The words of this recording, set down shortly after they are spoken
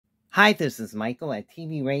Hi, this is Michael at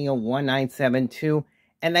TV Radio 1972,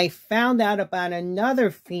 and I found out about another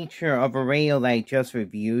feature of a radio that I just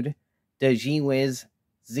reviewed, the ZHIWHIS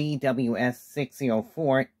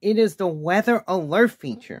ZWS-604. It is the weather alert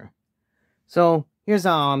feature. So here's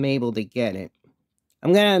how I'm able to get it.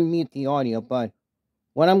 I'm going to mute the audio, but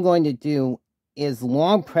what I'm going to do is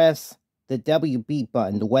long press the WB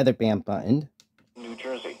button, the weather band button. New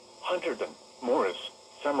Jersey, Hardyston, Morris,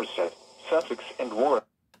 Somerset, Sussex, and Warren.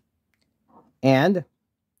 And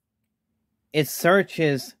it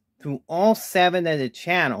searches through all 7 of the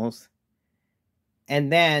channels,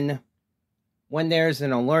 and then when there's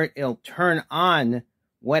an alert, it'll turn on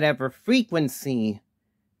whatever frequency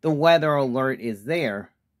the weather alert is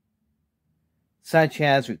there, such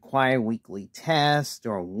as required weekly tests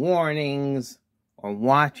or warnings or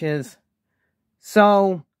watches.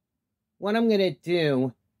 So what I'm going to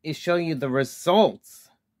do is show you the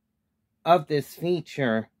results of this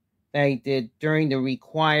feature that I did during the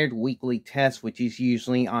required weekly test, which is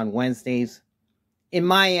usually on Wednesdays. In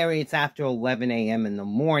my area, it's after 11 a.m. in the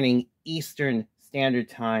morning, Eastern Standard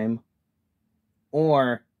Time,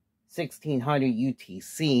 or 1600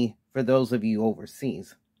 UTC for those of you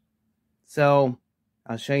overseas. So,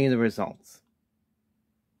 I'll show you the results.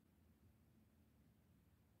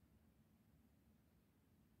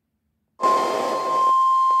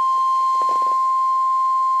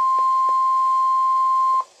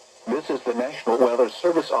 This is the National Weather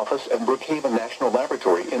Service Office at Brookhaven National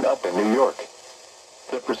Laboratory in Upton, New York.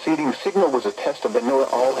 The preceding signal was a test of the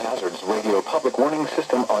NOAA All Hazards Radio Public Warning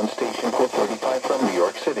System on station 435 from New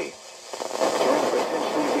York City. During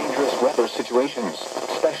potentially dangerous weather situations,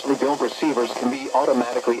 specially built receivers can be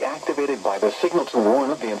automatically activated by the signal to warn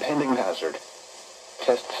of the impending hazard.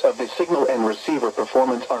 Tests of the signal and receiver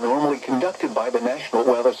performance are normally conducted by the National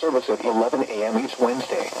Weather Service at 11 a.m. each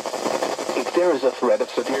Wednesday. If there is a threat of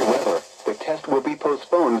severe weather, the test will be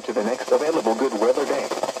postponed to the next available good weather day.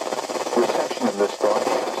 Reception of this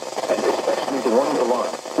broadcast, and especially the warning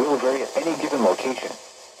alarm, will vary at any given location.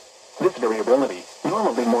 This variability,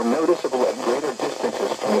 normally more noticeable at greater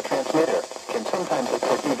distances from the transmitter, can sometimes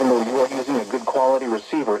occur even though you are using a good quality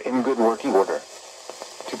receiver in good working order.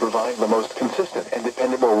 To provide the most consistent and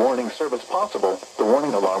dependable warning service possible, the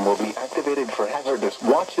warning alarm will be activated for hazardous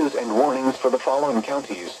watches and warnings for the following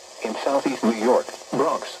counties in southeast New York: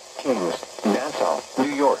 Bronx, Kings, Nassau,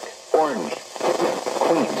 New York, Orange, Hickman,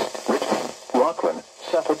 Queens, Richmond, Rockland,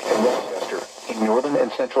 Suffolk, and Westchester. In northern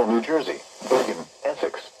and central New Jersey: Bergen,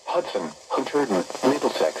 Essex, Hudson, Hunterdon,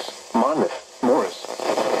 Middlesex, Monmouth, Morris,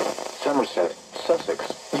 Somerset,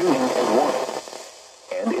 Sussex, Union, and Warren.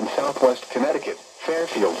 And in southwest Connecticut: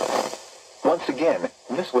 Fairfield. Once again,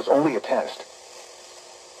 this was only a test.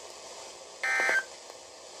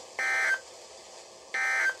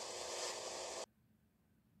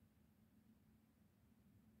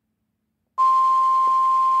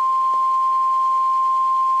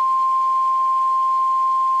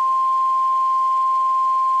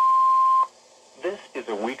 This is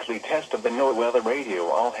a weekly test of the NOAA Weather Radio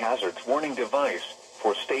All Hazards Warning device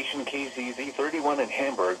for station KZZ31 in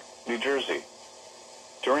Hamburg, New Jersey.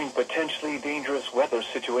 During potentially dangerous weather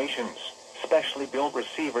situations, specially built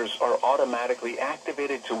receivers are automatically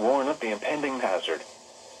activated to warn of the impending hazard.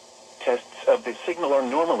 Tests of the signal are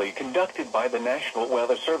normally conducted by the National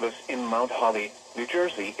Weather Service in Mount Holly, New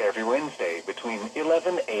Jersey every Wednesday between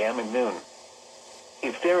 11 a.m. and noon.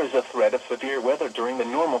 If there is a threat of severe weather during the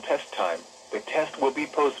normal test time, the test will be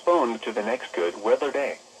postponed to the next good weather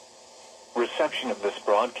day. Reception of this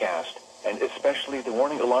broadcast, and especially the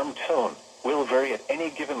warning alarm tone, will vary at any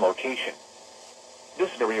given location.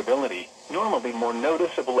 This variability, normally more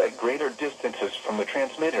noticeable at greater distances from the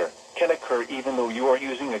transmitter, can occur even though you are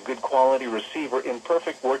using a good quality receiver in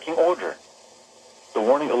perfect working order. The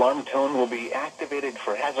warning alarm tone will be activated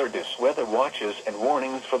for hazardous weather watches and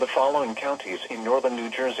warnings for the following counties in northern New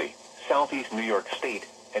Jersey, southeast New York State,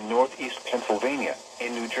 and northeast Pennsylvania,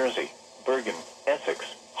 in New Jersey: Bergen,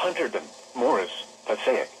 Essex, Hunterdon, Morris,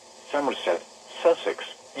 Passaic, Somerset, Sussex,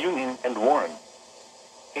 Union, and Warren.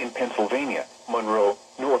 In Pennsylvania: Monroe,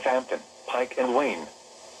 Northampton, Pike, and Wayne.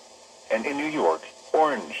 And in New York: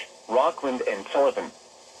 Orange, Rockland, and Sullivan.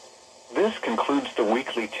 This concludes the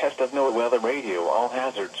weekly test of NOAA Weather Radio All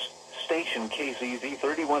Hazards, station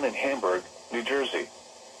KZZ31 in Hamburg, New Jersey.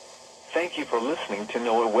 Thank you for listening to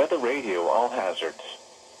NOAA Weather Radio All Hazards.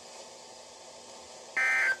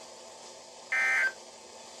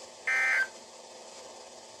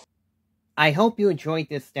 I hope you enjoyed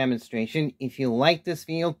this demonstration. If you like this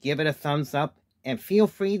video, give it a thumbs up, and feel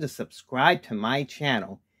free to subscribe to my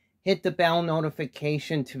channel. Hit the bell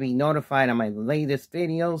notification to be notified of my latest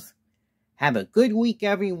videos. Have a good week,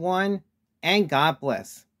 everyone, and God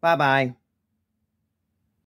bless. Bye-bye.